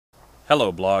Hello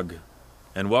blog,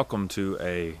 and welcome to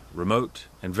a remote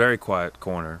and very quiet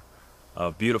corner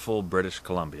of beautiful British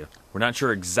Columbia. We're not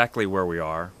sure exactly where we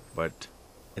are, but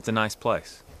it's a nice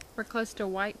place. We're close to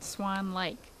Whiteswan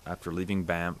Lake. After leaving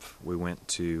Banff, we went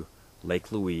to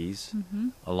Lake Louise,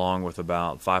 along with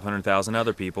about 500,000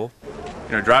 other people.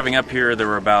 You know, driving up here, there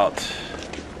were about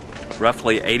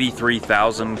roughly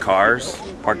 83,000 cars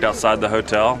parked outside the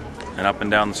hotel and up and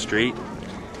down the street.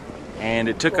 And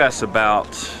it took us about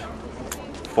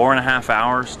 4.5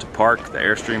 hours to park the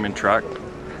Airstream and truck,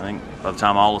 I think, by the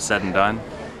time all was said and done.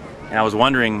 And I was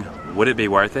wondering, would it be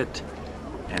worth it?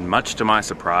 And much to my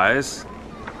surprise,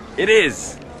 it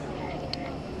is!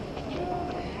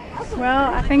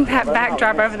 Well, I think that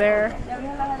backdrop over there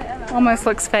almost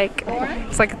looks fake.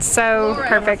 It's like it's so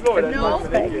perfect, but it looks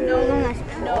fake.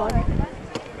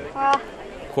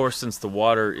 Of course, since the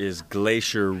water is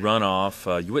glacier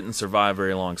runoff, you wouldn't survive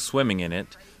very long swimming in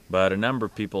it, but a number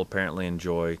of people apparently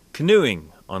enjoy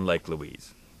canoeing on Lake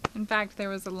Louise. In fact, there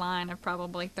was a line of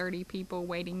probably 30 people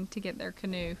waiting to get their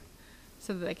canoe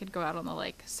so that they could go out on the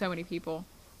lake. So many people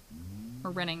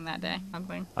were renting that day.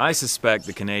 I suspect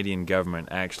the Canadian government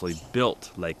actually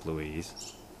built Lake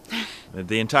Louise.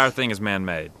 The entire thing is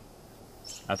man-made.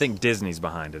 I think Disney's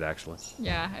behind it, actually.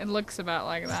 Yeah, it looks about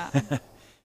like that.